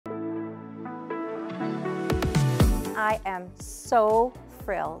I am so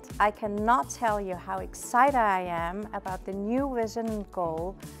thrilled. I cannot tell you how excited I am about the new vision and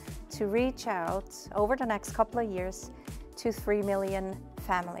goal to reach out over the next couple of years to 3 million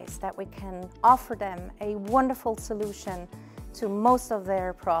families, that we can offer them a wonderful solution to most of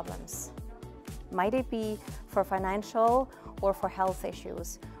their problems. Might it be for financial or for health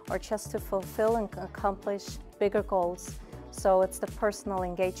issues, or just to fulfill and accomplish bigger goals. So it's the personal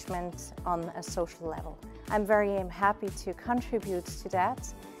engagement on a social level. I'm very happy to contribute to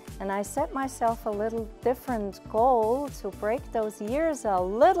that. And I set myself a little different goal to break those years a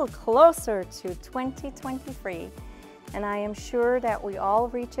little closer to 2023. And I am sure that we all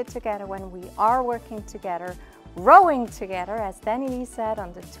reach it together when we are working together, rowing together, as Danny said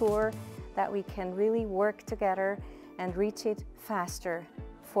on the tour, that we can really work together and reach it faster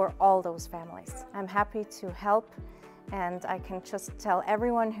for all those families. I'm happy to help, and I can just tell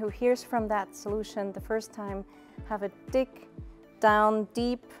everyone who hears from that solution the first time, have a dig down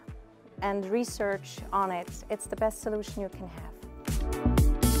deep and research on it. It's the best solution you can have.